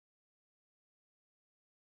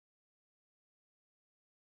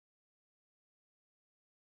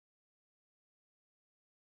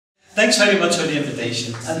Thanks very much for the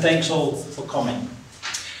invitation, and thanks all for coming.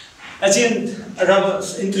 As Ian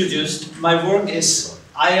introduced, my work is,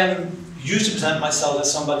 I am used to present myself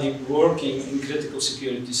as somebody working in critical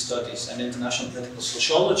security studies and international political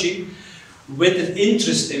sociology, with an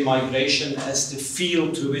interest in migration as the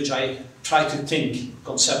field through which I try to think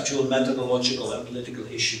conceptual, methodological, and political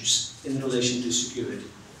issues in relation to security.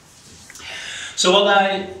 So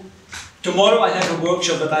tomorrow I have a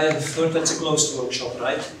workshop, but I have heard that's a closed workshop,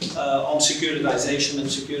 right? On securitization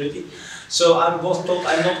and security. So I was told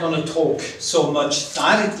I'm not going to talk so much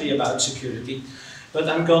directly about security, but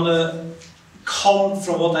I'm going to come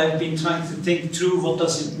from what I've been trying to think through. What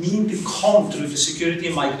does it mean to come through the security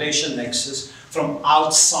and migration nexus from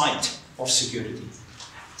outside of security,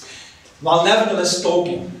 while nevertheless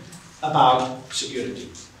talking about security,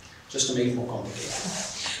 just to make it more complicated.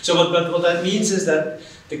 So what that means is that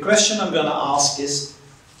the question I'm going to ask is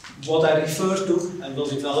what I refer to and will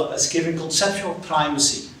develop as giving conceptual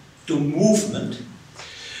primacy to movement,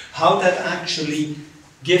 how that actually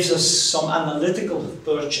gives us some analytical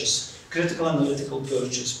purchase, critical analytical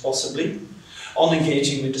purchase possibly, on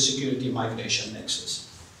engaging with the security migration nexus.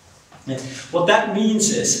 What that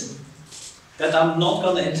means is that I'm not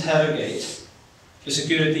going to interrogate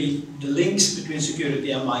the links between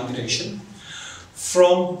security and migration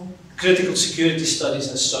from critical security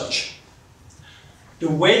studies as such. The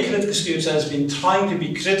way critical security has been trying to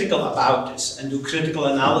be critical about this and do critical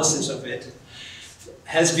analysis of it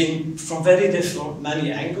has been from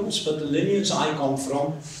many angles, but the lineage I come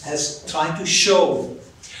from has tried to show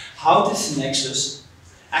how this nexus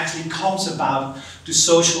actually comes about to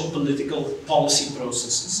social, political, policy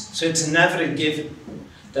processes. So it's never a given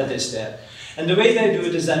that is there. And the way they do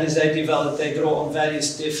it is they grow on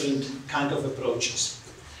various different kind of approaches.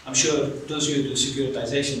 I'm sure those of you who do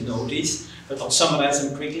securitization know these, but I'll summarize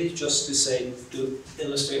them quickly just to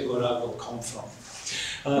illustrate where I will come from.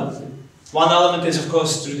 One element is, of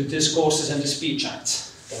course, through the discourses and the speech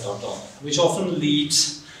acts that are done, which often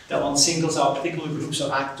leads that one singles out particular groups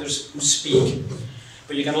of actors who speak.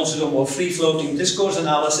 But you can also do more free-floating discourse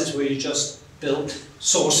analysis where you just build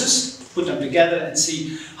sources, put them together and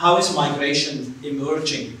see how is migration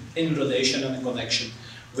emerging in relation and in connection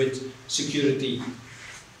with security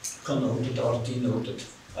connoted or denoted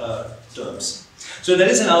terms. So there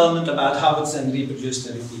is an element about how it's then reproduced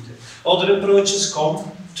and repeated. Other approaches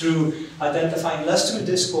come through identifying less through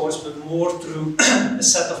discourse, but more through a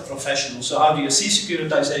set of professionals. So how do you see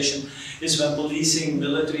securitization is when policing,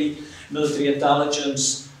 military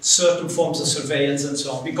intelligence, certain forms of surveillance and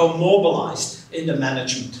so on become mobilized in the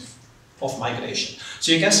management of migration.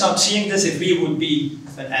 So you can start seeing this if we would be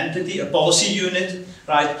an entity, a policy unit,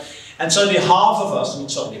 right? And suddenly half of us, not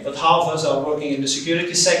suddenly, but half of us are working in the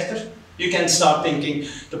security sector. You can start thinking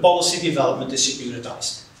the policy development is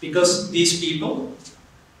securitized because these people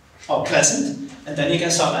are present, and then you can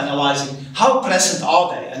start analyzing how present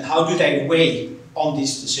are they and how do they weigh on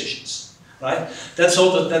these decisions, right? That's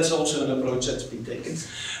also an approach that's been taken.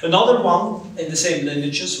 Another one in the same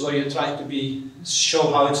lineages where you try to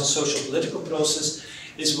show how it's a social political process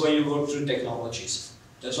is where you work through technologies.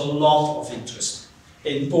 There's a lot of interest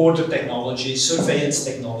in border technologies, surveillance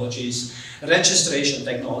technologies, registration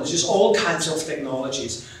technologies, all kinds of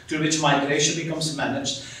technologies through which migration becomes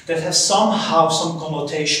managed that have somehow some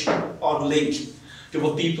connotation or link to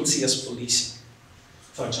what people see as policing,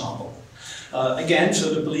 for example. Again,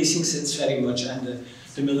 so the policing sits very much and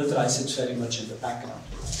the military sits very much in the background.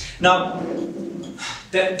 Now,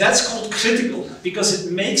 that's called critical because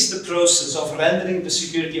it makes the process of rendering the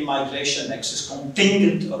security migration nexus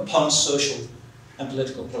contingent upon social and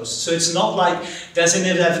political process. So it's not like there's an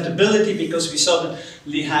inevitability because we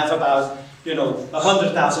suddenly have about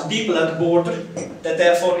 100,000 people at the border that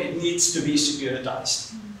therefore it needs to be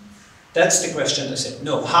securitized. That's the question I said.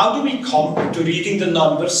 No, how do we come to reading the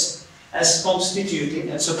numbers as constituting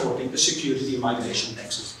and supporting the security migration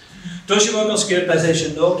nexus? Those who work on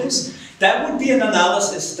securitization know this. That would be an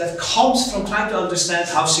analysis that comes from trying to understand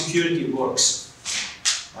how security works.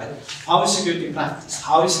 Right? How is security practiced?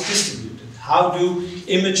 How is it distributed? How do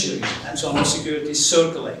imagery and so on security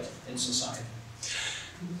circulate in society?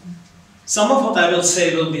 Some of what I will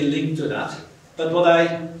say will be linked to that, but what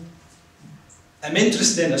I am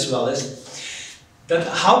interested in as well is that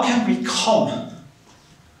how can we come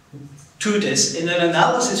to this in an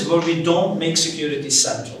analysis where we don't make security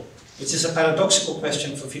central? Which is a paradoxical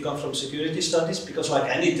question if you come from security studies, because like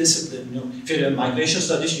any discipline, if you're in migration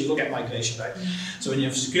studies, you look at migration, right? So when you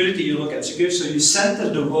have security, you look at security, so you center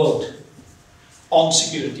the world on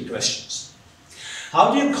security questions.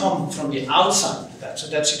 How do you come from the outside to that, so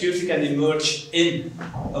that security can emerge in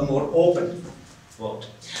a more open world?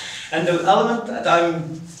 And the element that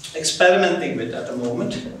I'm experimenting with at the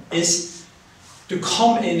moment is to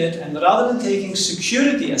come in it, and rather than taking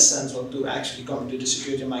security as central to actually come to the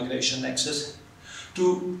security migration nexus,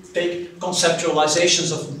 to take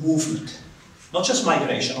conceptualizations of movement. Not just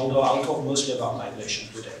migration, although I'll talk mostly about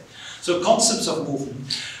migration today. So concepts of movement.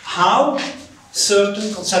 How certain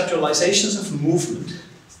conceptualizations of movement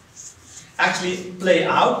actually play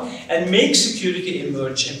out and make security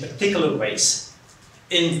emerge in particular ways,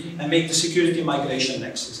 and make the security migration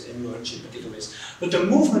nexus emerge in particular ways. But the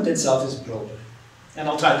movement itself is broader. And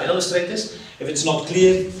I'll try to illustrate this. If it's not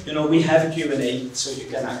clear, you know, we have a Q&A, so you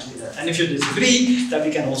can actually do that. And if you disagree, then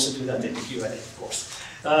we can also do that in the Q&A, of course.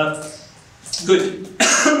 Good.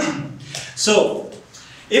 So,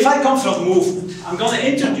 if I come from movement, I'm going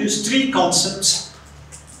to introduce 3 concepts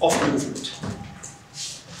of movement.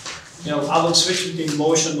 You know, I will switch between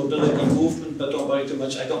motion, mobility, movement, but don't worry too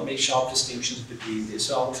much. I don't make sharp distinctions between this.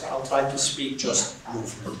 So I'll try to speak just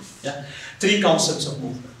movement. Yeah? 3 concepts of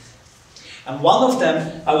movement. And one of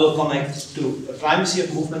them I will connect to the primacy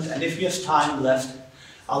of movement, and if we have time left,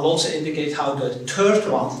 I'll also indicate how the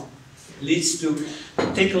third one leads to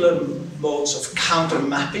particular modes of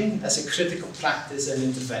counter-mapping as a critical practice and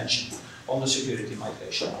intervention on the security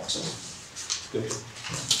migration also. Good.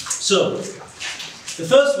 So, the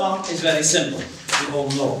first one is very simple, we all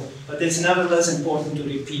know, but it's nevertheless important to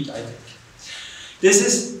repeat, I think. This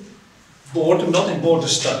is not in border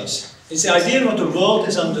studies. It's the idea that the world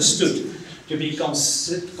is understood to be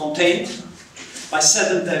contained by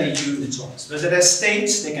sedentary units almost. But there are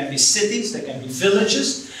states, there can be cities, there can be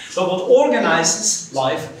villages, but what organizes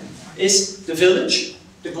life is the village,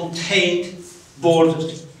 the contained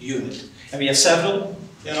bordered unit. And we have several,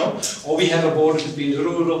 you know, or we have a border between the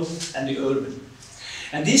rural and the urban.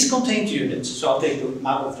 And these contained units, so I'll take the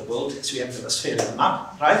map of the world, so we have the spherical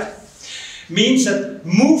map, right? Means that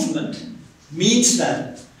movement means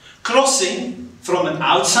then crossing from an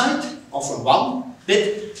outside, or from one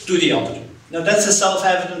bit to the other. Now that's a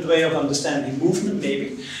self-evident way of understanding movement,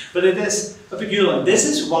 maybe, but it is a peculiar. This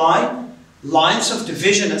is why lines of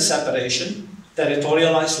division and separation,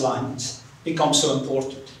 territorialized lines, become so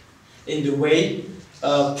important. In the way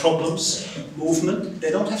problems, movement,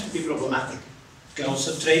 they don't have to be problematic. You can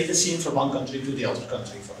also trade the scene from one country to the other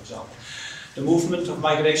country, for example. The movement of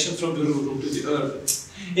migration from the rural to the urban.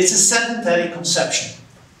 It's a sedentary conception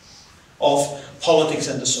of politics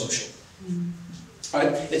and the social.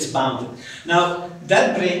 Right? It's bounded. Now,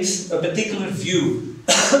 that brings a particular view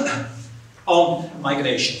on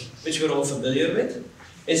migration, which we're all familiar with.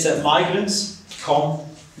 It's that migrants come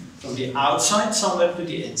from the outside somewhere to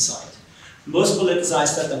the inside. Most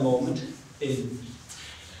politicized at the moment,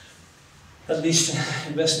 at least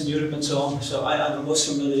in Western Europe and so on, so I'm most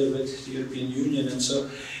familiar with the European Union and so,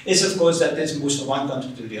 is of course that this moves from one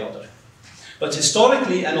country to the other. But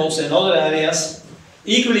historically, and also in other areas,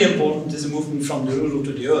 equally important is the movement from the rural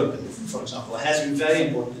to the urban, for example. It has been very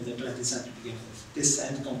important in the 20th century beginning. This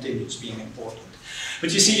and continues being important.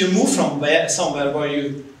 But you see, you move from somewhere where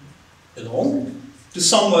you belong to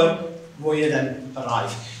somewhere where you then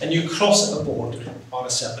arrive. And you cross a border or a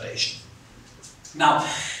separation. Now,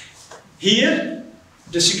 here,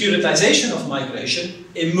 the securitization of migration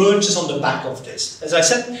emerges on the back of this. As I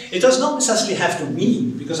said, it does not necessarily have to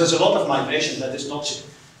mean, because there's a lot of migration that is not,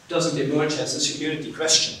 doesn't emerge as a security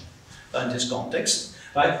question in this context,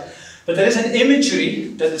 right? But there is an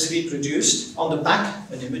imagery that is reproduced on the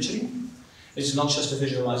back, an imagery, it's not just a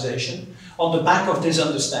visualization, on the back of this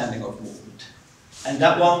understanding of movement. And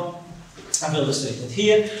that one I've illustrated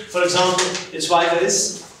here. For example, it's why there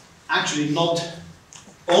is actually not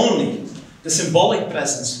only the symbolic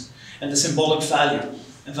presence and the symbolic value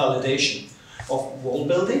and validation of wall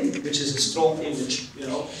building, which is a strong image, you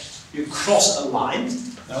know, you cross a line,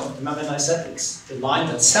 you know, remember I said it's the line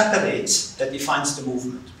that separates, that defines the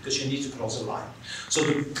movement, because you need to cross a line. So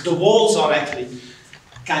the walls are actually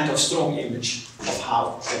kind of strong image of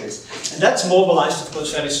how it is. And that's mobilized, of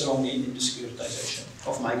course, very strongly in the securitization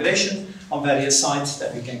of migration on various sites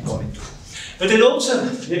that we can go into. But it also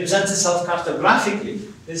represents itself cartographically.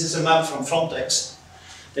 This is a map from Frontex,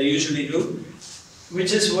 they usually do,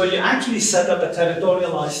 which is where you actually set up a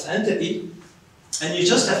territorialized entity and you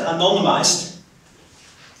just have anonymized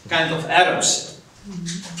kind of arrows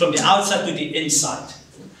from the outside to the inside.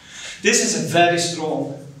 This is a very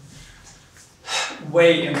strong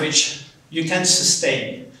way in which you can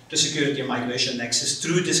sustain the security and migration nexus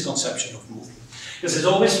through this conception of movement. Because it's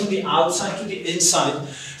always from the outside to the inside,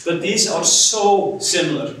 but these are so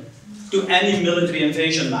similar to any military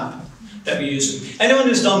invasion map that we use. Anyone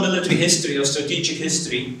who's done military history or strategic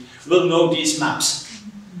history will know these maps.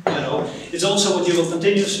 You know, It's also what you will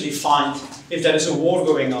continuously find if there is a war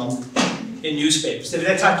going on in newspapers. If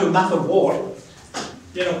they try to map a war,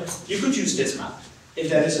 you know, you could use this map. If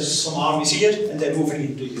there is some armies here and they're moving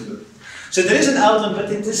into Europe. So there is an element,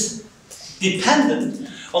 but it is dependent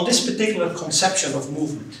on this particular conception of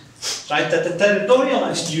movement. Right? That the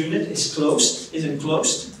territorialized unit is closed, is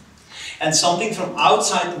enclosed, and something from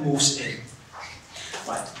outside moves in.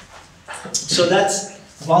 Right. So that's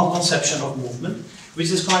one conception of movement, which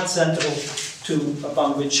is quite central to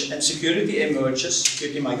upon which insecurity emerges,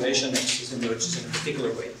 security migration nexus emerges in a particular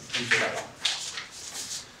way into that.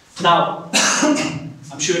 Now,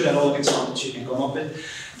 I'm sure there are all examples you can come up with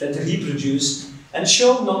that reproduce and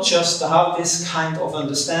show not just how this kind of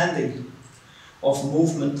understanding of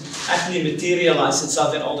movement actually materializes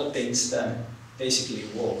itself in other things than basically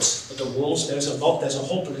walls. But the walls, there's a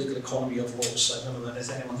whole political economy of walls. I don't know whether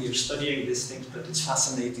there's anyone here studying these things, but it's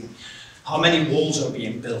fascinating how many walls are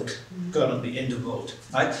being built currently in the world.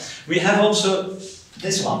 Right? We have also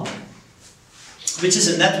this one, which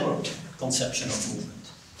is a network conception of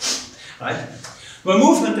movement. Right? Where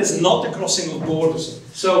movement is not the crossing of borders.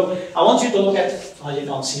 So I want you to look at, you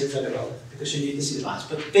can't see it very well because you need to see the lines,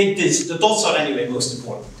 but take this, the dots are anyway most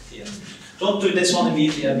important here. Don't do this one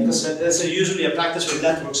immediately because there's usually a practice where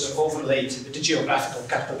networks are overlaid with the geographical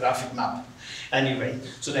cartographic map anyway.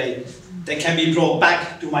 So they can be brought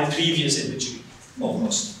back to my previous imagery,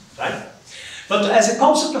 almost, right? But as a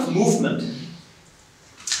concept of movement,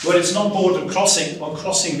 where it's not border crossing or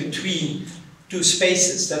crossing between two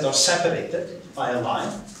spaces that are separated by a line,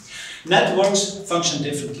 networks function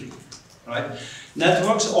differently, right?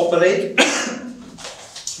 Networks operate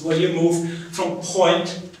where you move from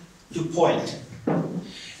point to point.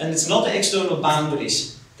 And it's not the external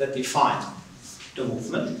boundaries that define the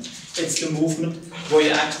movement, it's the movement where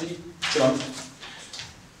you actually jump.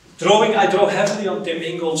 I draw heavily on Tim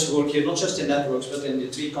Ingold's work here, not just in networks, but in the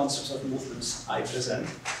three concepts of movements I present,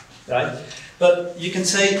 right? But you can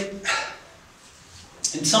say,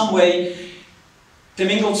 in some way, Tim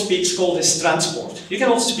Ingold called this transport. You can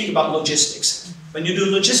also speak about logistics. When you do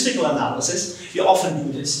logistical analysis, you often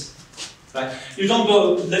do this. Right? You don't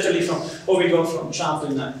go literally from, we go from Chad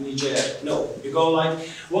to Niger. No, you go like,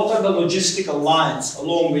 what are the logistical lines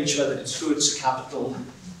along which, whether it's goods, capital,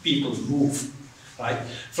 people move, right?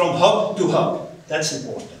 From hub to hub. That's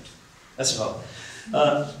important as well.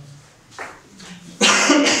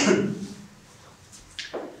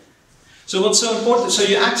 So what's so important? So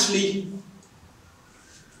you actually,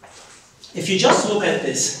 if you just look at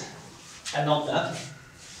this and not that,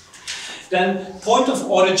 then point of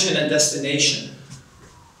origin and destination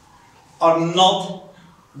are not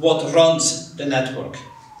what runs the network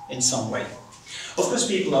in some way. Of course,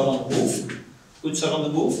 people are on the move, goods are on the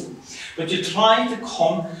move, but you try to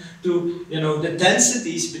come to, the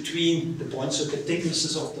densities between the points, so the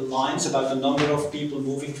thicknesses of the lines, about the number of people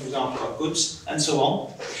moving, for example, or goods, and so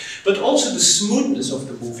on. But also the smoothness of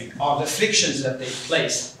the moving, or the frictions that take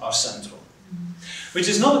place, are central. Which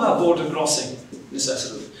is not about border crossing,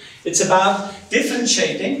 necessarily. It's about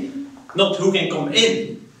differentiating, not who can come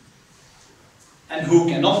in and who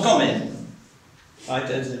cannot come in. Right,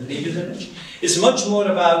 that's the previous image. It's much more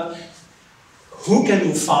about who can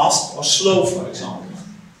move fast or slow, for example.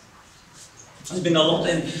 There's been a lot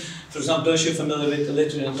in, for example, those who are familiar with the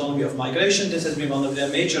literary anatomy of migration, this has been one of their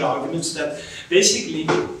major arguments that basically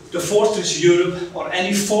the fortress Europe or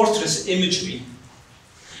any fortress imagery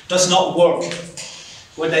does not work.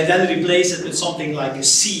 Where they then replace it with something like a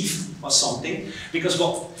sieve or something, because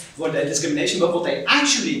what they discrimination, but what they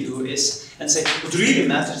actually do is, and say, what really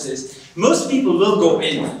matters is, most people will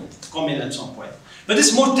come in at some point. But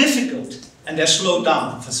it's more difficult, and they're slowed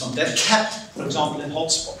down for some. They're kept, for example, in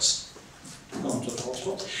hotspots. Going to the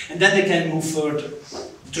hotspot, and then they can move further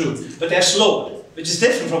through. But they're slower, which is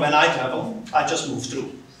different from when I travel, I just move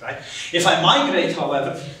through, right? If I migrate,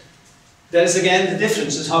 however, there is again the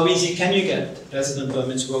difference is how easy can you get resident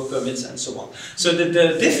permits, work permits, and so on. So the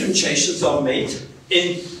differentiations are made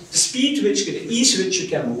in the speed which, the ease which you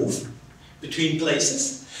can move between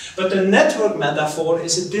places. But the network metaphor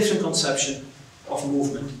is a different conception of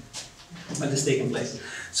movement when it's taking place.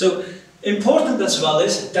 So important as well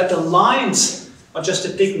is that the lines are just the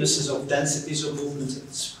thicknesses of densities of movements.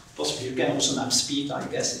 It's possible you can also map speed, I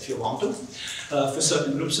guess, if you want to, for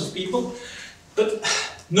certain groups of people. But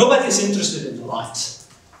nobody is interested in the lines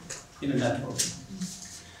in a network.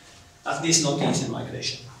 At least not these in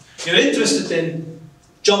migration. You're interested in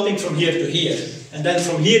jumping from here to here, and then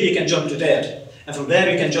from here you can jump to there, and from there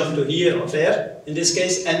you can jump to here or there, in this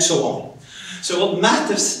case, and so on. So what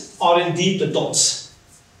matters are indeed the dots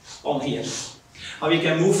on here. How you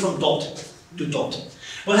can move from dot to dot.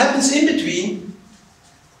 What happens in between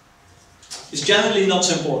is generally not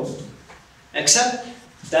so important, except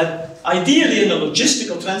that ideally in a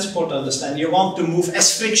logistical transport understanding, you want to move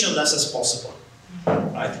as frictionless as possible,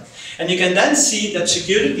 right? And you can then see that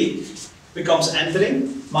security becomes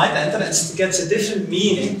might enter, and gets a different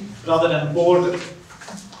meaning rather than border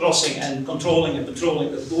crossing and controlling and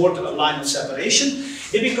patrolling the border, a line of separation.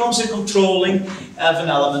 It becomes a controlling of an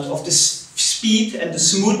element of the speed and the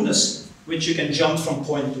smoothness which you can jump from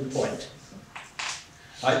point to point.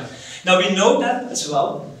 Right? Now we know that as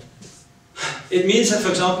well. It means that, for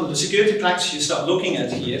example, the security practices you start looking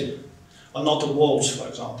at here are not the walls, for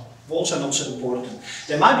example. Walls are not so important.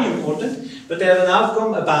 They might be important, but they are an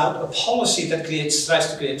outcome about a policy that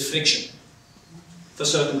tries to create friction for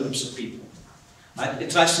certain groups of people. Right?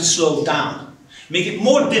 It tries to slow down, make it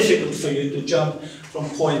more difficult for you to jump from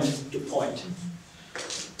point to point.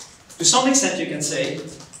 To some extent you can say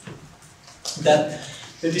that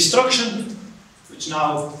the destruction, which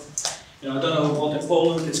now, I don't know what in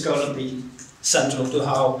Poland is currently central to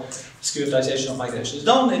how securitization of migration is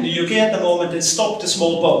done. In the UK at the moment, it stopped the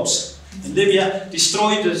small boats. In Libya,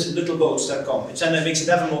 destroyed the little boats that come. And it makes it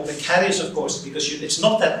ever more precarious, of course, because it's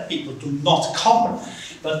not that people do not come,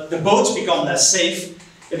 but the boats become less safe,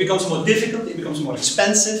 it becomes more difficult, it becomes more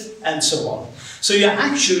expensive, and so on. So you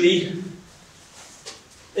actually,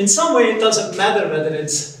 in some way it doesn't matter whether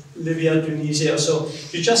it's Libya, Tunisia, or so,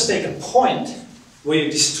 you just take a point where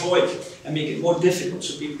you destroy it and make it more difficult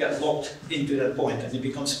so people get locked into that point, and it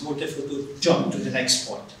becomes more difficult to jump to the next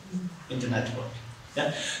point in the network.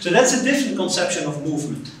 Yeah? So that's a different conception of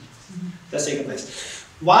movement that's taking place.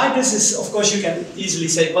 Why this is, of course you can easily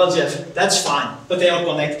say, well Jeff, that's fine, but they are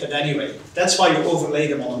connected anyway. That's why you overlay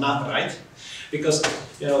them on a map, right? Because,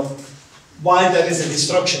 why there is a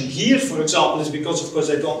destruction here, for example, is because, of course,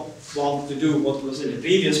 they don't want to do what was in the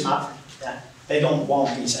previous map. Yeah? They don't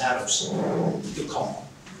want these arrows to come.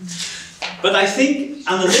 But I think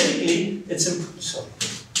analytically, it's important.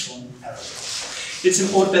 This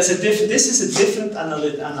is a different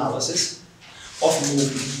analysis of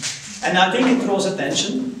movement. And I think it draws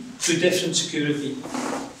attention to different security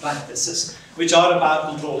practices, which are about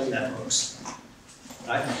controlling networks,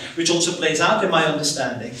 right? Which also plays out, in my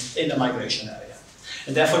understanding, in the migration area.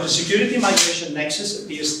 And therefore, the security migration nexus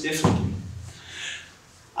appears differently.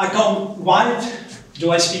 Why do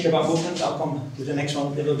I speak about movement? I'll come to the next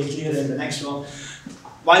one, it will be clear in the next one.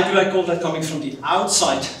 Why do I call that coming from the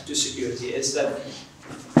outside to security? It's that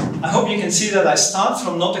I hope you can see that I start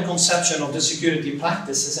from not a conception of the security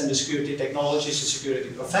practices and the security technologies, the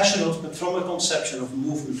security professionals, but from a conception of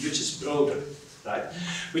movement, which is broader, right?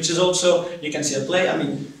 Which is also, you can see at play,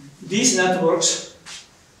 these networks,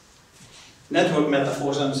 network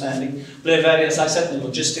metaphors, understanding, play various, as I said, in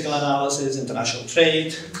logistical analysis, international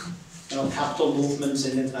trade, capital movements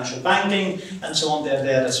in international banking, and so on, they're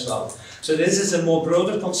there as well. So this is a more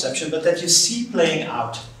broader conception, but that you see playing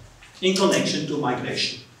out in connection to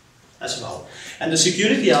migration as well. And the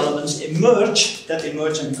security elements that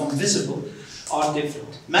emerge and become visible are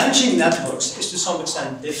different. Managing networks is to some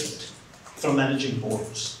extent different from managing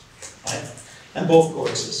borders, right? And both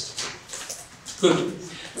coexist. Good.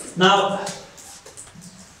 Now,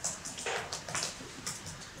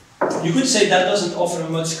 you could say that doesn't offer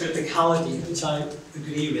much criticality, which I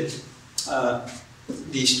agree with,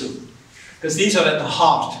 these two. Because these are at the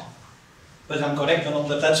heart, but I'm correct or not,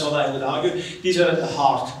 but that's what I would argue. These are at the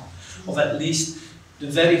heart of at least the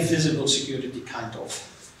very visible security kind of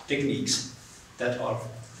techniques that are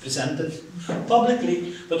presented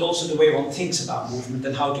publicly, but also the way one thinks about movement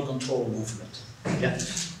and how to control movement. Yeah.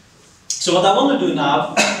 So what I want to do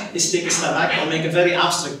now is take a step back. I'll make a very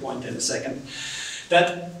abstract point in a second.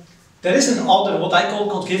 That there is an other, what I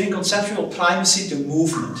call giving conceptual primacy to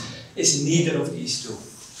movement, is neither of these two.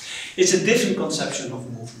 It's a different conception of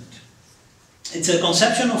movement. It's a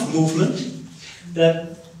conception of movement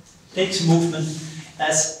that takes movement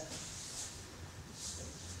as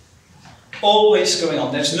always going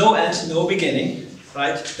on. There's no end, no beginning,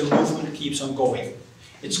 right? The movement keeps on going.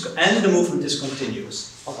 And the movement is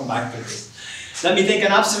continuous. I'll come back to this. Let me take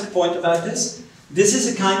an abstract point about this. This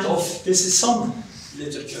is some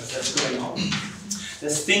literature that's going on.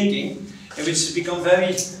 There's thinking in which it's become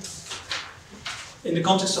very, in the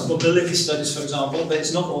context of mobility studies, for example, but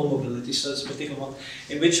it's not all mobility studies, a particular one,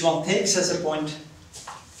 in which one takes as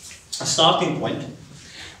a starting point,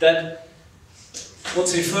 that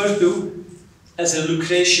what's referred to as a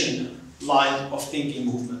Lucretian line of thinking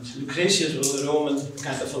movement. Lucretius was a Roman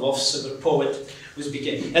kind of philosopher, poet,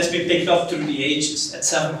 has been picked up through the ages at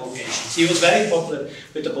several occasions. He was very popular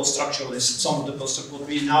with the post-structuralists, some of the what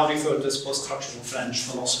we now refer to as post-structural French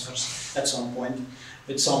philosophers at some point,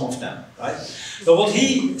 with some of them, right? But what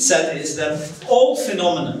he said is that all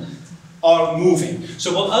phenomena are moving.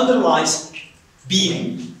 So what underlies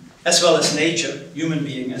being, as well as nature, human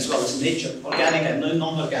being as well as nature, organic and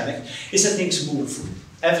non-organic, is that things move.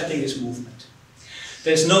 Everything is movement.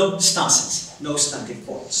 There's no stasis, no static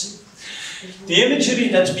points. The imagery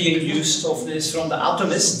that's being used of this from the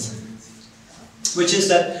atomist, which is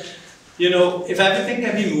that, you know, if everything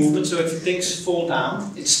can be movement, so if things fall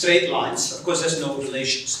down in straight lines, of course there's no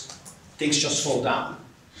relations. Things just fall down.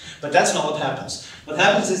 But that's not what happens. What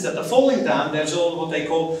happens is that the falling down, there's all what they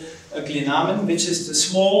call a glinamen, which is the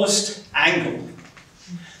smallest angle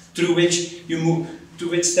through which you move,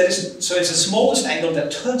 so it's the smallest angle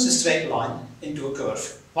that turns a straight line into a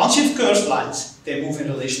curve. Once you've curved lines, they move in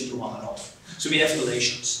relation to one another. So we have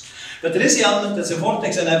relations. But there is the element that's a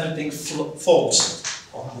vortex and everything falls,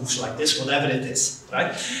 or moves like this, whatever it is,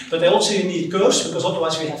 right? But also you need curves, because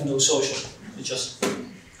otherwise we have no social. It just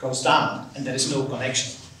goes down, and there is no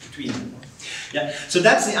connection between them. Yeah? So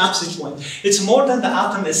that's the absolute point. It's more than the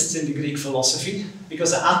atomists in the Greek philosophy,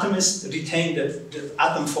 because the atomists retain the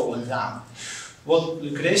atom falling down. What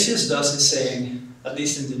Lucretius does is saying, at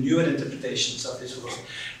least in the newer interpretations of his work,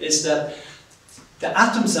 is that the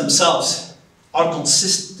atoms themselves are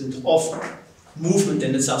consistent of movement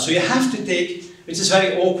in itself. So you have to take, which is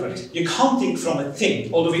very awkward, you can't think from a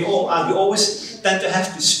thing, although we always tend to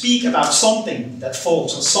have to speak about something that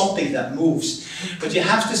falls or something that moves. But you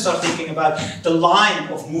have to start thinking about the line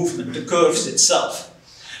of movement, the curves itself.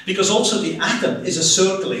 Because also the atom is a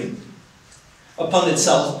circling upon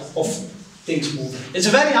itself of things moving. It's a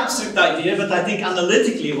very abstract idea, but I think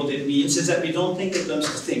analytically what it means is that we don't think in terms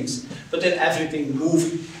of things, but in everything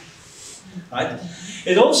moving. Right?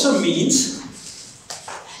 It also means,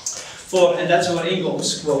 and that's our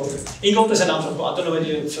Ingold's quote. Ingold is an anthropologist. I don't know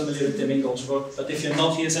whether you're familiar with Tim Ingold's work, but if you're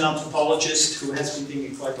not, he is an anthropologist who has been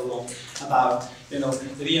thinking quite a lot about, you know,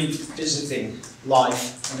 revisiting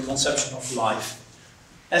life and the conception of life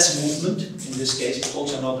as movement, in this case, but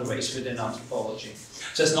also in other ways within anthropology.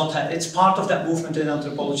 So it's part of that movement in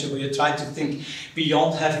anthropology where you try to think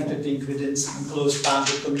beyond having to think within enclosed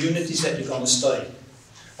bounded communities that you're going to study.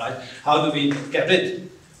 Right? How do we get rid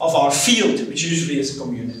of our field, which usually is a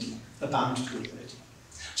community, a bounded community?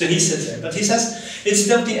 So he says there, but he says it's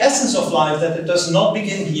still the essence of life that it does not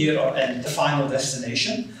begin here or end, the final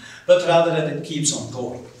destination, but rather that it keeps on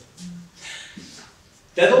going.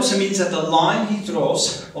 That also means that the line he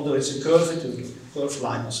draws, although it's a curved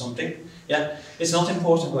line or something, yeah, it's not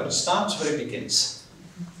important where it starts, where it begins.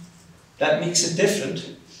 That makes it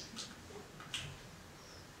different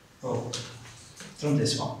from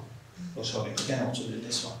this one. Oh, sorry, we can also do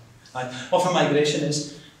this one. Right. Often migration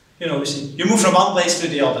is, you know, you move from one place to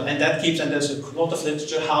the other, and that keeps, and there's a lot of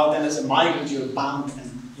literature how then as a migrant you're bound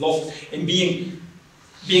and locked in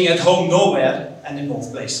being at home nowhere and in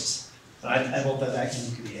both places. Right? And what that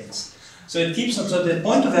actually creates. So it keeps on, so the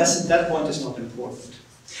point of essence, that point is not important.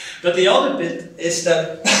 But the other bit is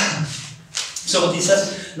that, so what he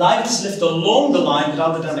says, life is lived along the line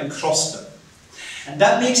rather than across them. And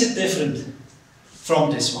that makes it different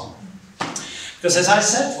from this one. Because as I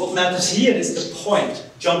said, what matters here is the point,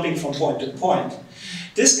 jumping from point to point.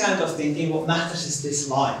 This kind of thinking, what matters is this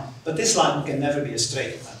line. But this line can never be a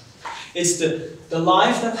straight line. It's the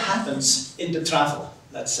life that happens in the travel,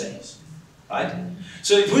 let's say. Right?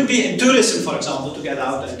 So it would be in tourism, for example, to get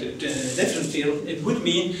out into a different field, it would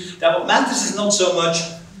mean that what matters is not so much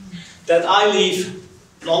that I leave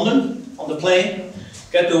London on the plane,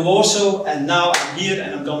 get to Warsaw, and now I'm here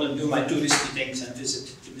and I'm going to do my touristy things and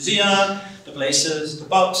visit the museum, the places, the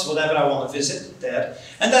pubs, whatever I want to visit there,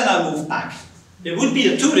 and then I move back. It would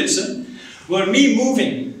be a tourism where me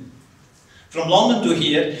moving from London to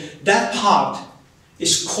here, that part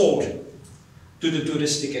is core to the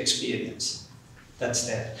touristic experience. That's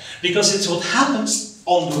there. Because it's what happens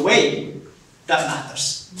on the way that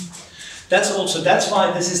matters. That's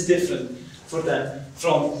why this is different for them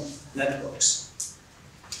from networks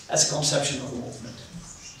as a conception of movement.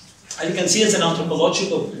 And you can see as an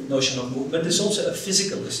anthropological notion of movement, there's also a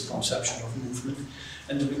physicalist conception of movement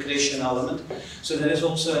and the recreation element. So there is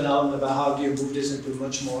also an element about how do you move this into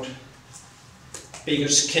much more bigger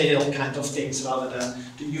scale kind of things rather than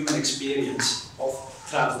the human experience of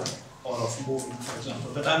traveling or of moving, for example.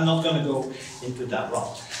 But I'm not going to go into that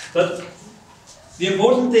one. But the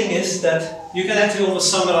important thing is that you can actually almost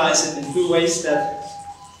summarize it in two ways. That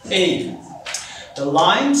A, the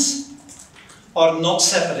lines are not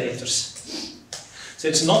separators. So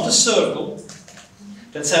it's not a circle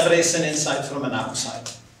that separates an inside from an outside.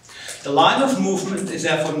 The line of movement is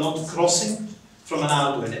therefore not crossing from an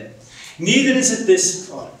out to an in. Neither is it this,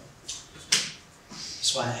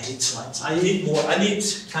 that's why I hate slides. I need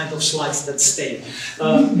kind of slides that stay.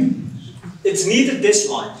 It's neither this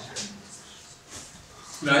line,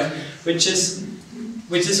 right? Which is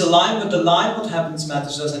a line, but the line what happens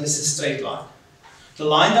matters does, and it's a straight line. The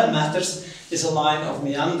line that matters is a line of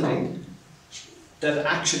meandering that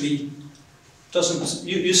actually doesn't,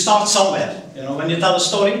 you start somewhere. You know, when you tell a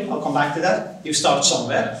story, I'll come back to that, you start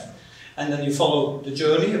somewhere, and then you follow the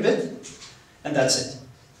journey a bit, and that's it.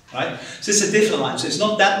 Right? So it's a different line. So it's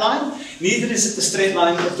not that line, neither is it the straight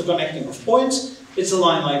line of the connecting of points, it's a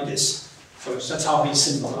line like this. So that's how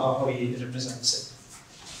he represents it.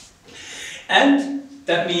 And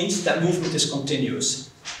that means that movement is continuous.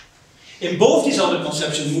 In both these other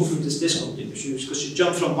conceptions, movement is discontinuous because you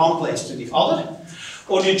jump from one place to the other,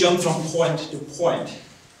 or you jump from point to point,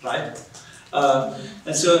 right?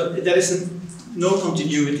 And so there is no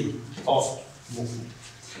continuity of movement.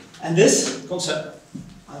 And this concept,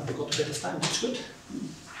 I've got a bit of time, that's good.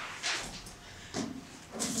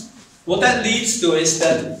 What that leads to is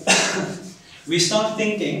that we start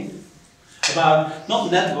thinking about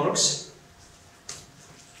not networks,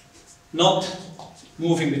 not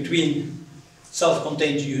moving between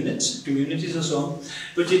self-contained units, communities and so on,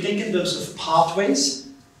 but you think in terms of pathways.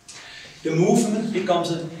 The movement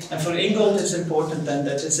becomes, and for Ingold it's important then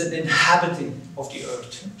that it's an inhabiting of the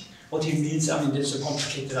earth. What he means, I mean, this is a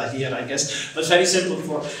complicated idea, I guess, but very simple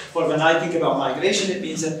for when I think about migration, it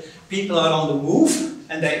means that people are on the move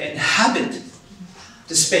and they inhabit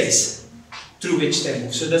the space through which they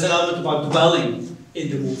move. So there's an element about dwelling in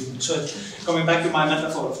the movement. So coming back to my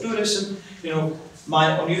metaphor of tourism, you know,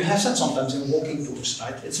 or you have that sometimes in walking tours,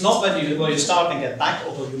 right? It's not where you start and get back,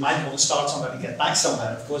 although you might want to start somewhere and get back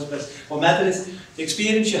somewhere, of course, but what matters is the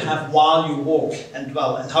experience you have while you walk and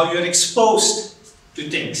dwell, and how you're exposed to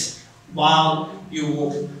things while you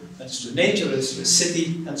walk. That's to nature, it's to a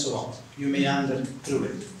city, and so on. You meander through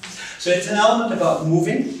it. So it's an element about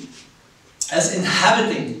moving as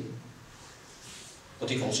inhabiting what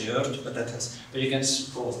he calls the earth, but you can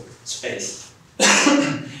call space.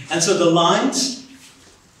 And so the lines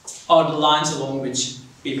are the lines along which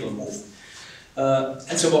people move.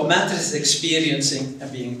 And so what matters is experiencing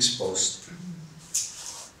and being exposed.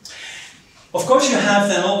 Of course you have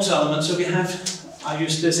then also elements, so we have, I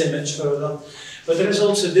use this image further, but there is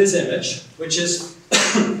also this image, which is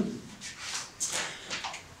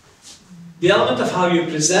the element of how you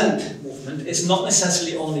present movement is not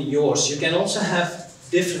necessarily only yours. You can also have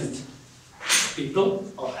different people,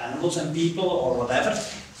 or animals and people, or whatever,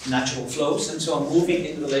 natural flows and so on, moving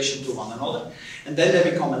in relation to one another, and then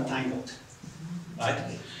they become entangled,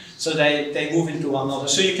 right? So they move into one another.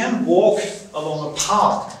 So you can walk along a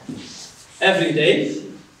path every day,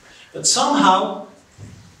 but somehow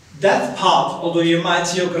that path, although you might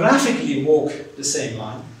geographically walk the same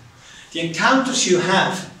line, the encounters you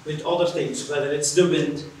have with other things, whether it's the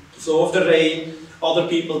wind, the flow of the rain, other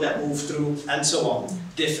people that move through, and so on,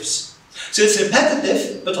 differs. So it's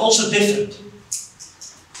repetitive, but also different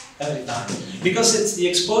every time. Because it's the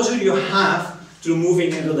exposure you have through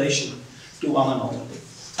moving in relation to one another.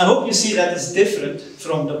 I hope you see that it's different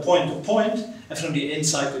from the point to point and from the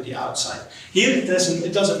inside to the outside. Here it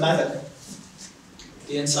doesn't matter,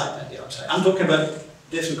 the inside and the outside. I'm talking about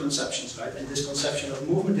different conceptions, right? And this conception of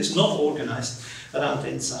movement is not organized around the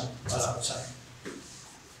inside or outside.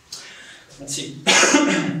 Let's see.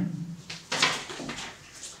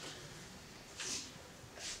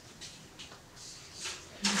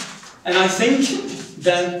 And I think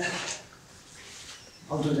then,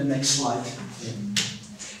 I'll do the next slide.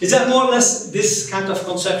 Is that more or less this kind of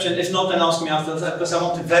conception? If not, then ask me afterwards, because I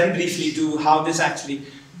want to very briefly do how this actually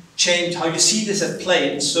changed, how you see this at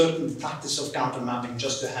play in certain practice of countermapping,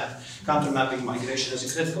 just to have countermapping migration as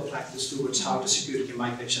a critical practice towards how the security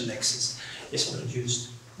migration nexus is produced.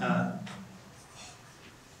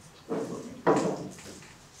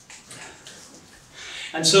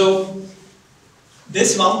 And so,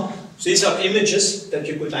 this one, these are images that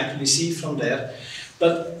you could actually see from there.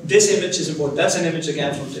 But this image is important. That's an image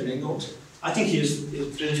again from Tim Ingold. I think he is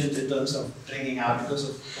brilliant in terms of bringing out, because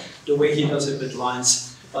of the way he does it with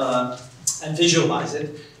lines and visualize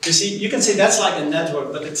it. You see, you can say that's like a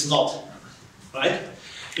network, but it's not, right?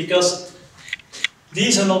 Because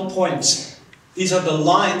these are not points. These are the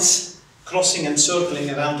lines crossing and circling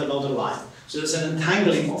around another line. So there's an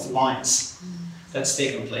entangling of lines that's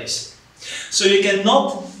taken place. So you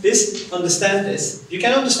cannot understand this. You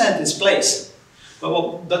can understand this place.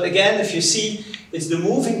 But again, if you see, it's the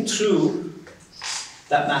moving through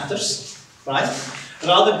that matters, right?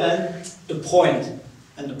 rather than the point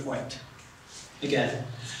and the point again.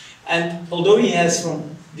 And although he has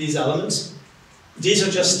from these elements, these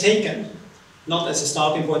are just taken, not as a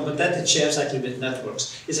starting point, but that it shares actually with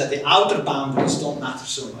networks, is that the outer boundaries don't matter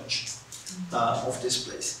so much of this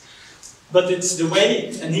place. But it's the way,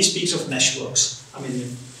 and he speaks of meshworks. I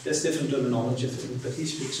mean, there's different terminology for it, but he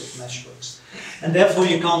speaks of meshworks. And therefore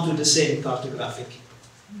you can't do the same cartographic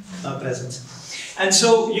presence. And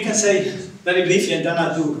so you can say, very briefly, and then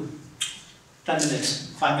I do 10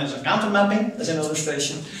 minutes, 5 minutes of counter mapping as an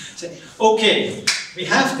illustration. Say, okay, we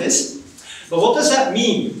have this, but what does that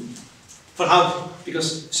mean for how,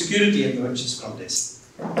 because security emerges from this.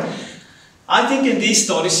 I think in these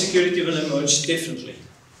stories security will emerge differently.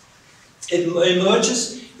 It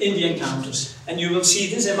emerges in the encounters, and you will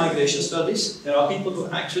see this in migration studies. There are people who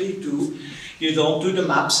actually do, you don't do the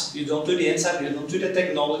maps, you don't do the insight, you don't do the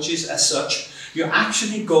technologies as such. You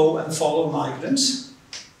actually go and follow migrants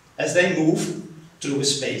as they move through a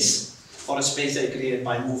space, or a space they create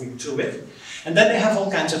by moving through it. And then they have all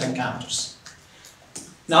kinds of encounters.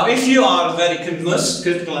 Now, if you are very immersed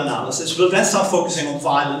critical analysis, we'll then start focusing on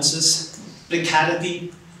violences,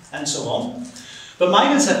 precarity, and so on. But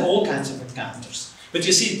migrants have all kinds of encounters. But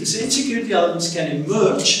you see, the insecurity elements can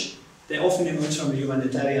emerge. They often emerge from a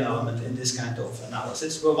humanitarian element in this kind of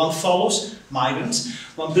analysis, where one follows migrants,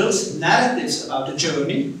 one builds narratives about the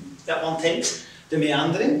journey that one takes, the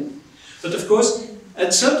meandering. But of course,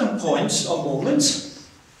 at certain points or moments,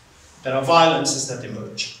 there are violences that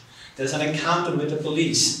emerge. There's an encounter with the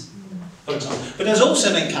police, for example. But there's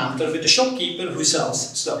also an encounter with the shopkeeper who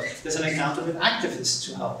sells stuff. There's an encounter with activists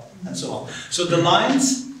who help, and so on. So the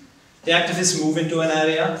lines, the activists move into an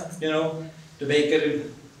area, you know, the baker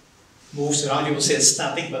moves around, you will say it's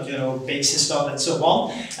static, but you know, bakes his stuff, and so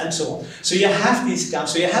on, and so on. So you have these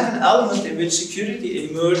gaps. So you have an element in which security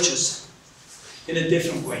emerges in a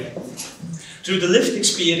different way. Through the lived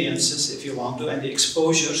experiences, if you want to, and the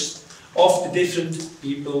exposures of the different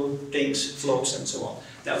people, things, flows, and so on,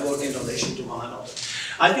 that work in relation to one another.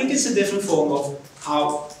 I think it's a different form of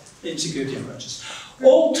how insecurity emerges.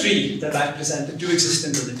 All three that I presented do exist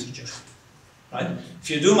in the literature, right? If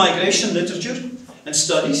you do migration literature and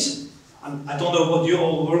studies, I don't know what you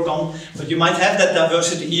all work on, but you might have that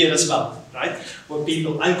diversity here as well, right? Where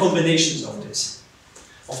people, and combinations of this.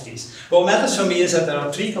 What matters for me is that there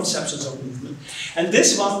are three conceptions of movement, and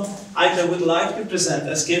this one I would like to present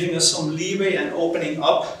as giving us some leeway and opening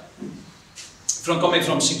up from coming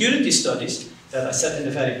from security studies that I said in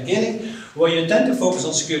the very beginning, where you tend to focus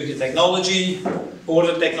on security technology,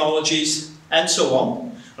 border technologies, and so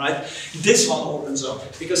on, right? This one opens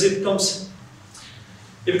up because it becomes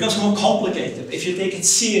more complicated. If you take it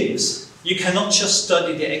serious, you cannot just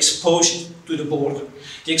study the exposure to the border,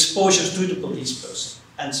 the exposure to the police person,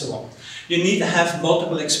 and so on. You need to have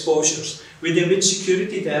multiple exposures within which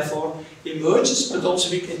security therefore emerges, but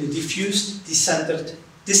also in a diffused, decentered,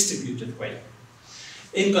 distributed way,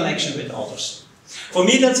 in connection with others. For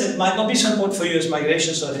me, it might not be so important for you as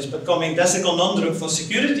migration studies, but that's the conundrum for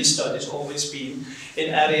security studies always been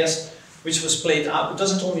in areas which was played out. It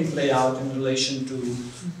doesn't only play out in relation to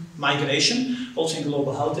migration, also in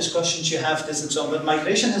global health discussions you have this and so on, but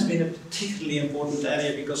migration has been a particularly important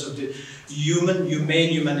area because of the humane,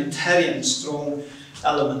 humanitarian strong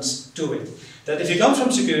elements to it. That if you come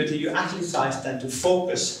from security, you actually tend to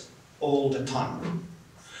focus all the time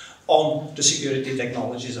on the security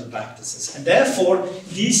technologies and practices. And therefore,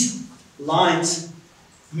 these lines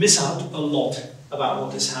miss out a lot about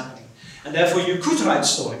what is happening. And therefore, you could write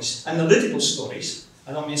stories, analytical stories.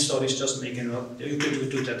 I don't mean stories just making up, you could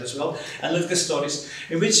do that as well. Analytical stories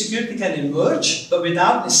in which security can emerge, but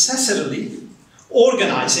without necessarily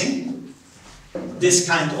organizing this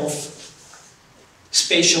kind of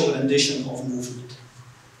spatial rendition of movement.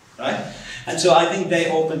 Right? And so I think they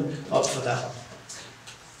open up for that one.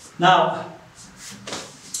 Now,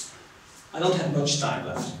 I don't have much time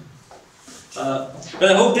left.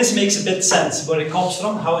 But I hope this makes a bit sense where it comes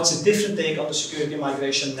from, how it's a different take on the security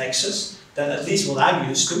migration nexus than at least what I'm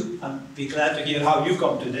used to. I'd be glad to hear how you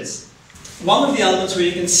come to this. One of the elements where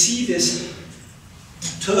you can see this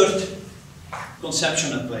third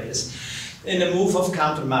conception at play is in the move of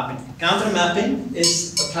counter mapping. Counter mapping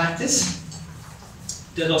is a practice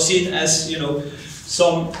that are seen as, you know,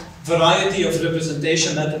 some variety of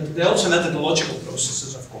representation method. They're also methodological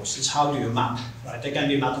processes, of course. It's how do you map, right? They can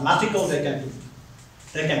be mathematical, they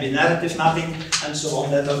can be narrative mapping, and so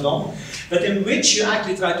on that are done. But in which you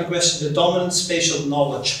actually try to question the dominant spatial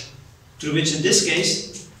knowledge, through which in this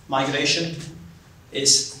case, migration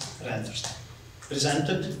is rendered,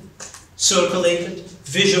 presented, circulated,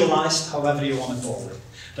 visualized, however you want to call it.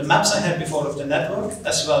 The maps I had before of the network,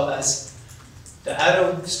 as well as the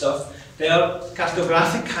arrow stuff, they are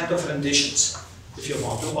cartographic kind of renditions, if you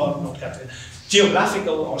want to, or not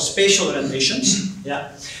geographical or spatial renditions,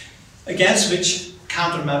 yeah, against which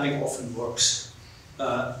counter mapping often works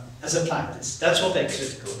as a practice. That's what they're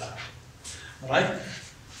critical about. All right?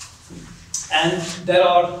 And there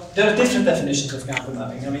are different definitions of counter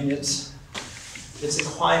mapping. I mean, it's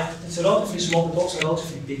a relatively small but also a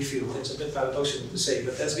relatively big field. It's a bit paradoxical to say,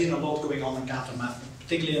 but there's been a lot going on in counter mapping,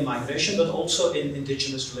 particularly in migration, but also in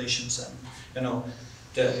indigenous relations. And you know,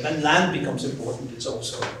 when land becomes important, it's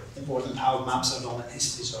also important how maps are done and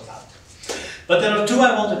histories are about. But there are two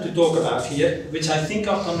I wanted to talk about here, which I think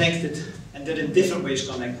are connected, and they're in different ways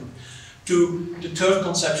connected, to the third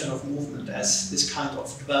conception of movement as this kind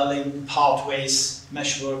of dwelling, pathways,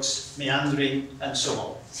 meshworks, meandering, and so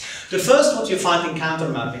on. The first, what you find in counter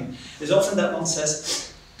mapping, is often that one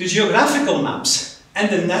says the geographical maps and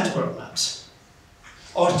the network maps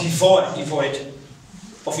are devoid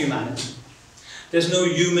of humanity. There's no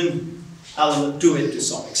human element to it to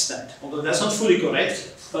some extent. Although that's not fully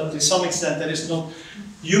correct, but to some extent there is no,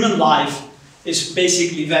 human life is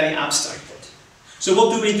basically very abstracted. So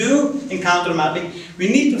what do we do in counter mapping? We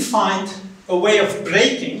need to find a way of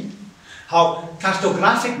breaking how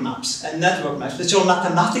cartographic maps and network maps, which are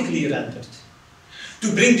mathematically rendered,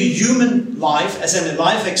 to bring the human life, as in a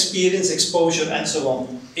life experience, exposure, and so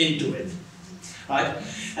on, into it. Right?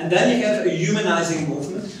 And then you have a humanizing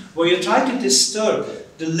movement where you try to disturb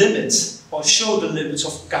the limits or show the limits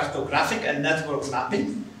of cartographic and network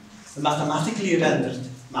mapping, the mathematically rendered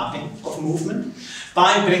mapping of movement,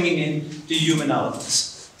 by bringing in the human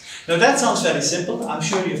elements. Now that sounds very simple. I'm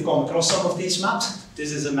sure you've come across some of these maps.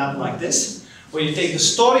 This is a map like this, where you take the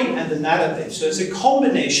story and the narrative. So it's a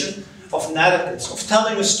combination of narratives, of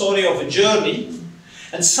telling a story of a journey,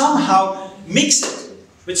 and somehow mix it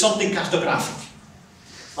with something cartographic,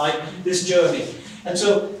 like this journey. And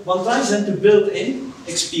so one tries then to build in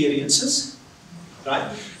experiences, right?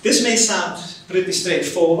 This may sound pretty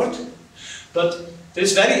straightforward, but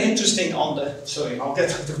it's very interesting on the, sorry, I'll get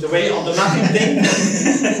out of the way, on the mapping thing.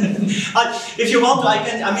 If you want to,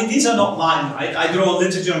 I mean, these are not mine, right? I draw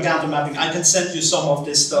literature on counter mapping. I can send you some of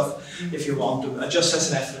this stuff if you want to, just as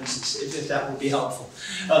references, if that would be helpful.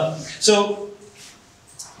 So,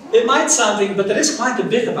 it might sound, but there is quite a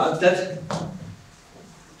bit about that.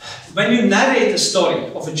 When you narrate a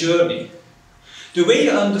story of a journey, the way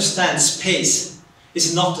you understand space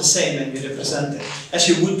is not the same when you represent it, as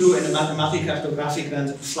you would do in a mathematical cartographic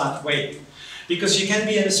rendered flat way. Because you can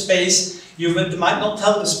be in a space, you might not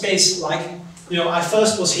tell the space like, you know, I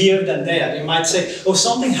first was here, then there. You might say, oh,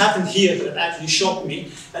 something happened here that actually shocked me,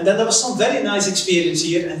 and then there was some very nice experience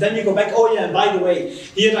here, and then you go back, oh yeah, and by the way,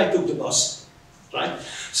 here I took the bus, right?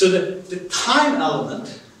 So the time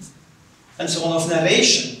element, and so on, of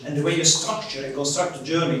narration, and the way you structure and construct the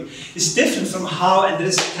journey, is different from how, and there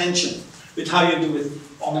is a tension with how you do it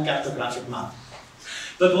on a cartographic map.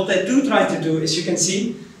 But what they do try to do is, you can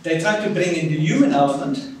see, they try to bring in the human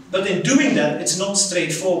element, but in doing that, it's not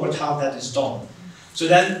straightforward how that is done. So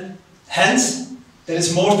then, hence, there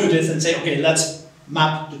is more to this than say, okay, let's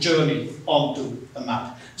map the journey onto a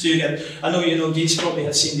map. So you get, I know you know these, probably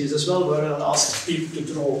have seen these as well, where I'll ask people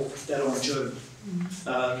to draw their own journey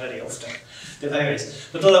very often. The various.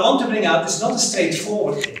 But what I want to bring out is not a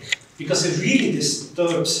straightforward thing, because it really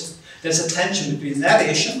disturbs. There's a tension between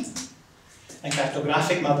narration and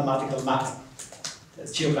cartographic mathematical mapping,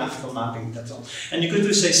 geographical mapping, that's all. And you could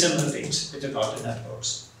do, say, similar things with regard to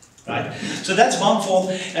networks, right? So that's one form,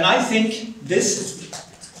 and I think this,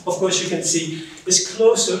 of course you can see, is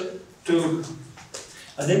closer to,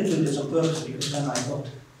 I didn't do this on purpose because then I got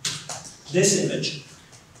this image.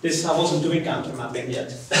 This, I wasn't doing counter mapping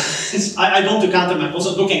yet. I don't do counter mapping, I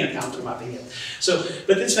wasn't looking at counter mapping yet. So,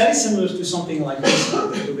 but it's very similar to something like this,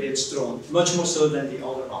 the way it's drawn, much more so than the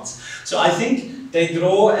other ones. So I think they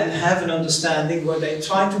draw and have an understanding where they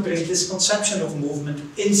try to bring this conception of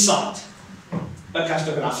movement inside a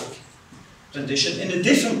cartographic rendition in a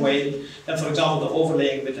different way than, for example, the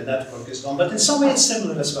overlaying with the network is done. But in some way it's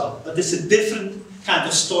similar as well. But it's a different kind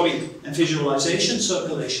of story and visualization,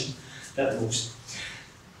 circulation that moves.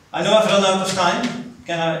 I know I've run out of time.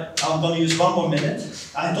 I'm going to use one more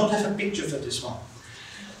minute. I don't have a picture for this one.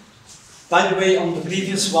 By the way, on the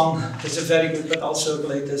previous one, it's a very good, but I'll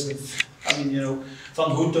circulate this. I mean, you know, Van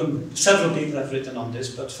Hoetem, several people have written on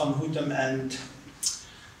this, but Van Hoetem and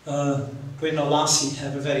Quinn Lassie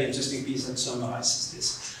have a very interesting piece that summarizes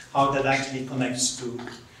this. How that actually connects to,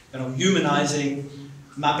 you know, humanizing,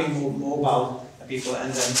 mapping mobile people,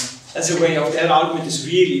 and then as a way of, their argument is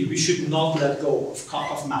really, we should not let go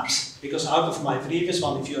of maps. Because out of my previous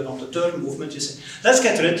one, if you're on the third movement, you say, let's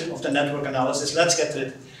get rid of the network analysis, let's get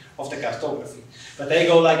rid of the cartography. But they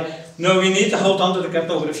go like, no, we need to hold on to the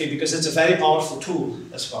cartography because it's a very powerful tool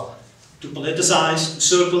as well. To politicize, to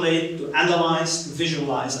circulate, to analyze, to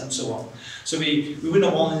visualize, and so on. So we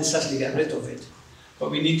wouldn't want to necessarily get rid of it.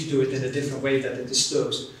 But we need to do it in a different way that it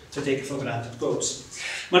disturbs the take it for granted goes.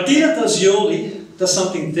 Martina Tascioli does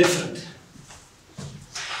something different.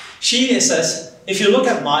 She says, if you look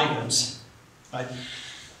at migrants, right,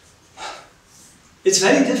 it's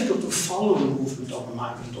very difficult to follow the movement of a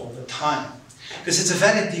migrant all the time. Because it's a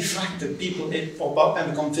very diffracted, people pop up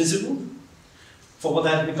and become visible.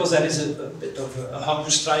 Because there is a bit of a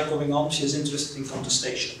hunger strike going on, she is interested in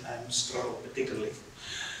contestation and struggle particularly.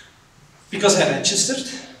 Because they're registered,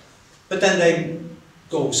 but then they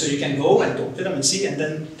go. So you can go and talk to them and see, and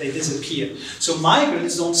then they disappear. So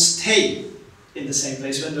migrants don't stay in the same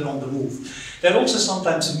place when they're on the move. They're also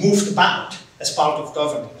sometimes moved about as part of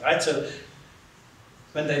governing, right? So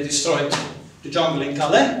when they destroyed the jungle in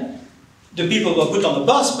Calais, the people were put on the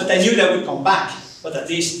bus, but they knew they would come back. But at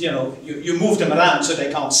least, you know, you move them around so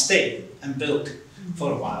they can't stay and build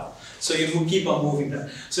for a while. So you keep on moving them.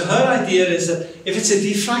 So her idea is that if it's a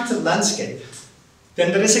diffracted landscape,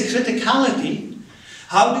 then there is a criticality.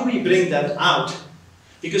 How do we bring that out?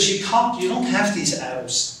 Because you don't have these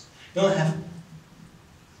arrows. You don't have,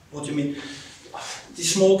 what do you mean?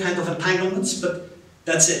 These small kind of entanglements, but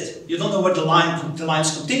that's it. You don't know where the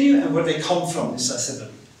lines continue and where they come from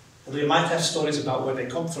necessarily. Although you might have stories about where they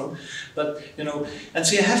come from, but you know, and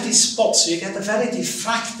so you have these spots, so you get a very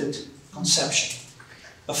diffracted conception.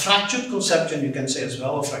 A fractured conception, you can say as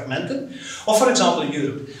well, or fragmented. Or for example,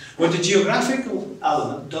 Europe, where the geographical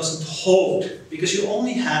element doesn't hold, because you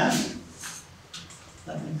only have,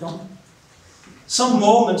 let me go, some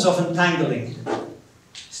moments of entangling.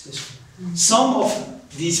 Some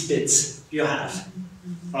of these bits you have,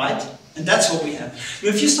 right? And that's what we have. But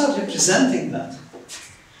if you start representing that,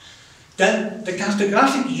 then the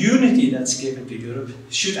cartographic unity that's given to Europe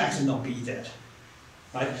should actually not be there.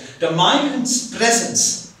 Right? The migrants'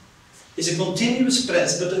 presence is a continuous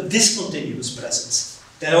presence, but a discontinuous presence.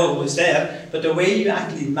 They're always there, but the way you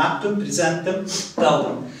actually map them, present them, tell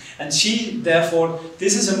them. And she, therefore,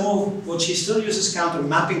 this is a more, what she still uses counter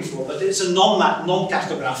mapping for, but it's a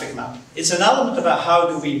non-cartographic map. It's an element about how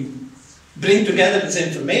do we bring together this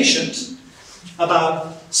information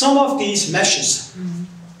about some of these meshes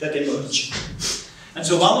that emerge. And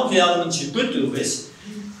so one of the elements you could do is,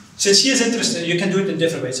 since she is interested, you can do it in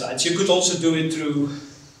different ways. You could also do it through,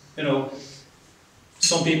 you know,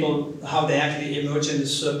 some people, how they actually emerge in a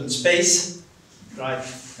certain space, right?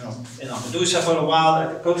 You know, in Lampedusa for a while,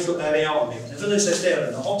 at the coastal area, or maybe in the village, they're there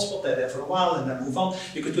in a hotspot, they're there for a while, and then move on.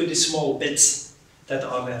 You could do these small bits that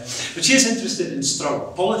are there. But she is interested in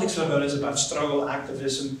struggle. Politics for her is about struggle,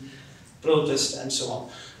 activism, protest, and so on.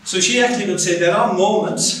 So she actually would say there are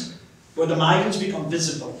moments where the migrants become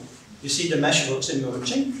visible. You see the meshworks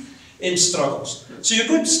emerging in struggles. So you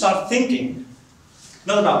could start thinking,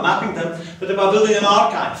 not about mapping them, but about building an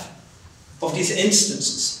archive of these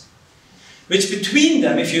instances. Which between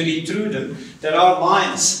them, if you read through them, there are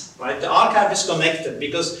lines, right? The archive is connected,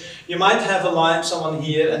 because you might have a line, someone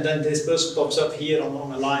here, and then this person pops up here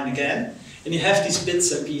along a line again, and you have these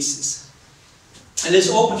bits and pieces. And it's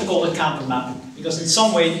open to call it counter mapping, because in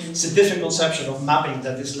some way it's a different conception of mapping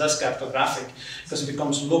that is less cartographic, because it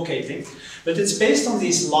becomes locating. But it's based on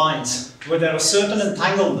these lines, where there are certain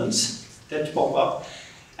entanglements that pop up,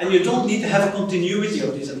 and you don't need to have a continuity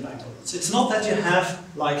of these entanglements. It's not that you have,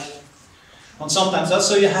 like, on sometimes that's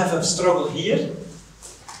so you have a struggle here,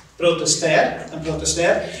 protest there,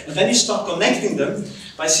 and then you start connecting them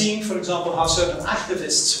by seeing, for example, how certain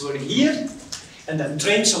activists were here, and then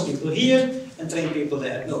train some people here, and train people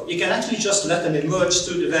there. No, you can actually just let them emerge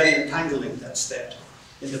through the very entangling that's there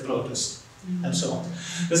in the protest, and so on.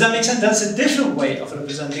 Does that make sense? That's a different way of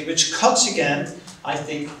representing, which cuts again, I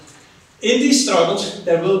think, in these struggles,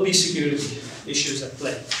 there will be security issues at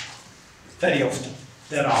play. Very often,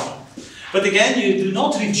 there are. But again, you do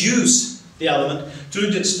not reduce the element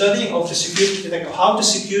through the studying of the security, how the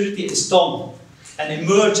security is done, and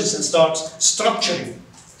emerges and starts structuring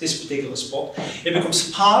this particular spot. It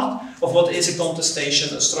becomes part of what is a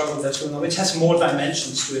contestation, a struggle that's going on, which has more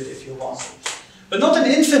dimensions to it if you want. But not an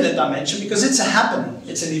infinite dimension, because it's a happening,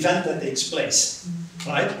 it's an event that takes place,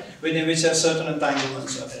 right? Within which there are certain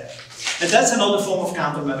entanglements are there. And that's another form of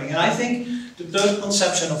counter-mapping. And I think the third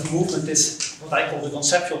conception of movement is what I call the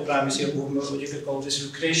conceptual primacy of movement, what you could call this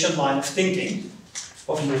recreation line of thinking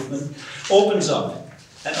of movement, opens up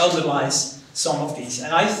and underlies some of these.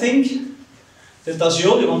 And I think the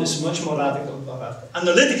Tascioli one is much more radical,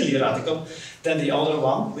 analytically radical, than the other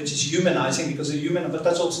one, which is humanizing, because but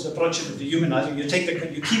that's also the project of the humanizing. You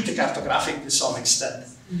keep the cartographic to some extent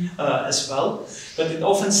as well, but it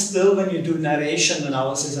often still, when you do narration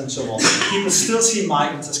analysis and so on, people still see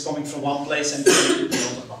migrants as coming from one place and going to the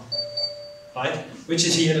other one, right? Which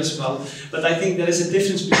is here as well. But I think there is a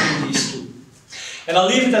difference between these two. And I'll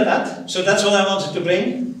leave it at that. So that's what I wanted to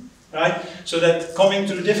bring, right? So that coming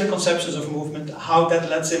to the different conceptions of movement, how that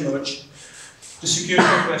lets emerge the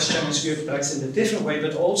security question and security practice in a different way,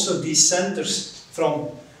 but also these centers from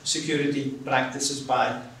security practices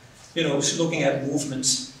by, looking at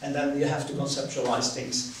movements, and then you have to conceptualize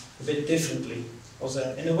things a bit differently. Because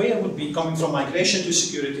in a way, it would be coming from migration to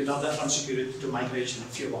security, rather from security to migration,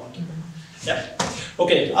 if you want. Yeah.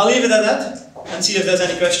 Okay, I'll leave it at that and see if there's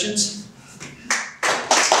any questions.